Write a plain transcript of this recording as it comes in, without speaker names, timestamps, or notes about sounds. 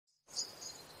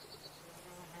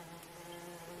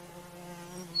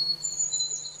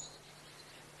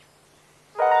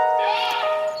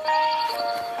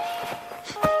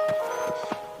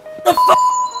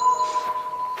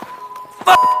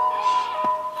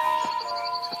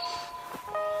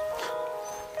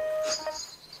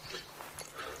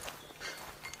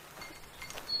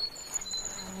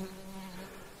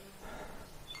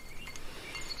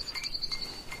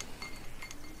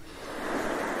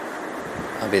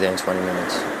be there in 20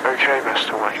 minutes. Okay,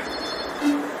 Mr. Wayne.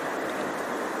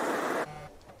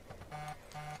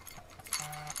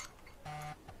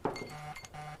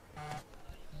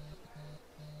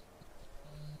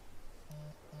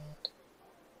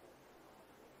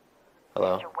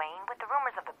 Hello? Mr. Wayne, with the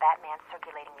rumors of the Batman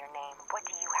circulating your name, what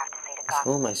do you have to say to God?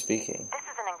 Who am I speaking? This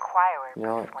is an inquirer, You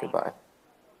know Bruce what? Wayne. Goodbye.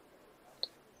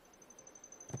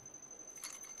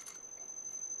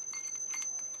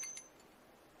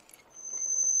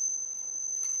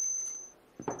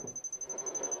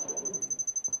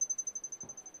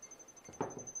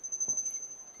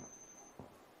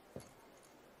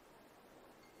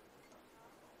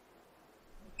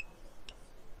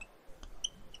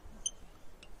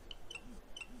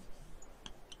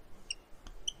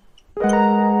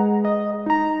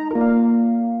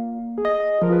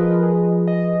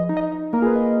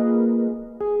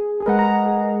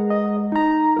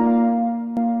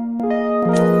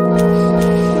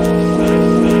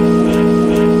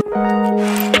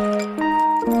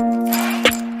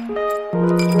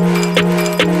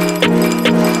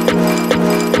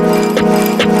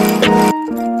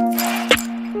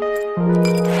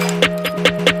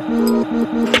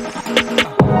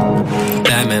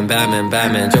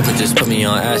 Batman, Joker just put me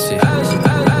on acid.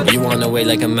 You wanna wait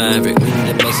like a maverick, we need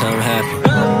to make something happen.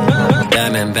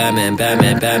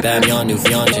 Batman, y'all new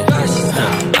fiancé.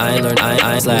 I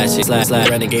ain't slash,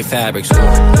 renegade fabrics.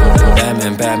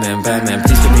 Batman,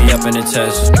 please put me up in the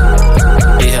test.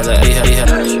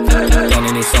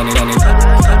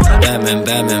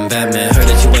 Batman, heard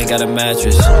that you ain't got a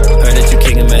mattress. Heard that you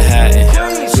king of Manhattan.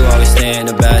 You always stay in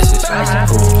the bashes.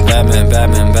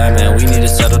 Batman, we need to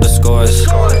settle the scores.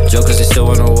 Jokers, they still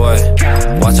on the war.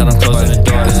 Watch out, I'm closing the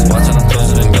doors.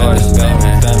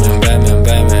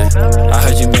 Batman, I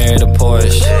heard you married a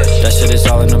Porsche. That shit is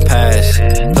all in the past.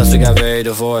 Plus we got very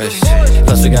divorced.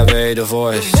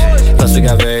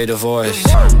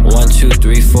 1, 2,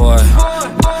 3, 4.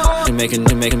 You making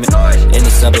in the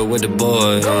suburb with the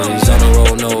boys. On the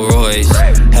road, no Royce.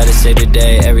 Had to save the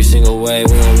day every single way.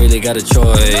 We don't really got a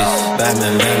choice.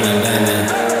 Batman.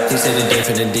 He saved the day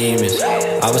for the demons.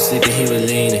 I was sleeping, he was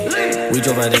leaning. We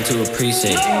drove right into a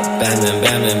precinct.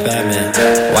 Batman.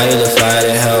 Why you look fly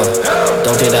to hell?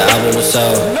 Don't think the album will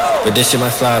sell, but this shit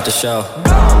might fly off the shelf.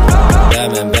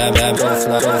 Batman, don't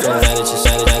fly, manage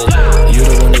it. You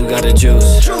the one who got the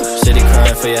juice. City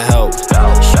crying for your help.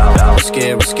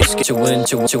 Scared, you win,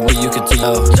 you could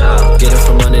tell. Get it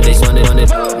from under, they spell.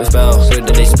 Good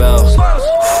that they spell.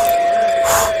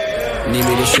 Need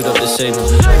me to shoot up the signal.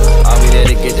 I'll be there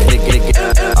to get it.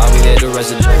 I'll be there to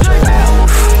resident.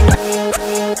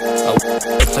 I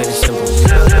play it simple.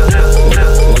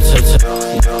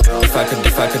 If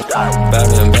I could.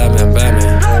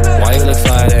 Batman. Why you look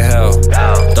fly to hell?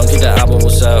 Don't think the album will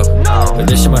sell, but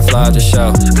this shit might fly off the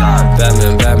shelf.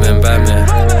 Batman.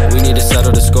 We need to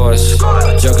settle the scores.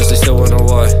 Jokers, they still want a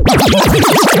war.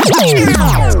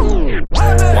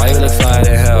 Why you look fly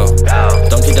to hell?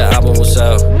 Don't think the album will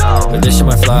sell, but this shit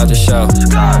might fly off the shelf.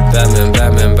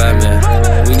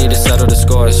 Batman. We need to settle the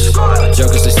scores.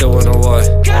 Jokers, they still want a war.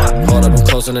 Hold up, I'm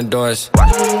closing the doors.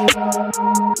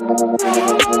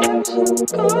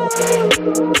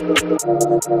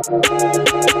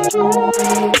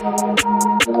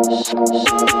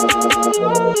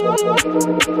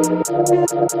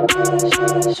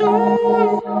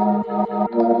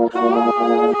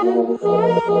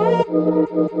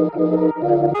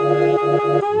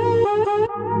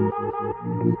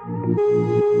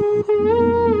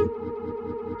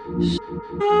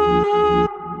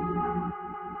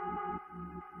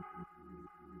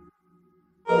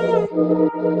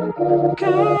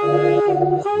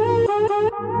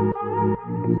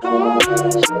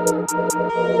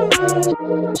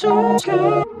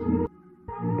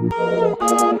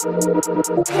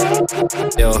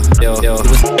 Yo.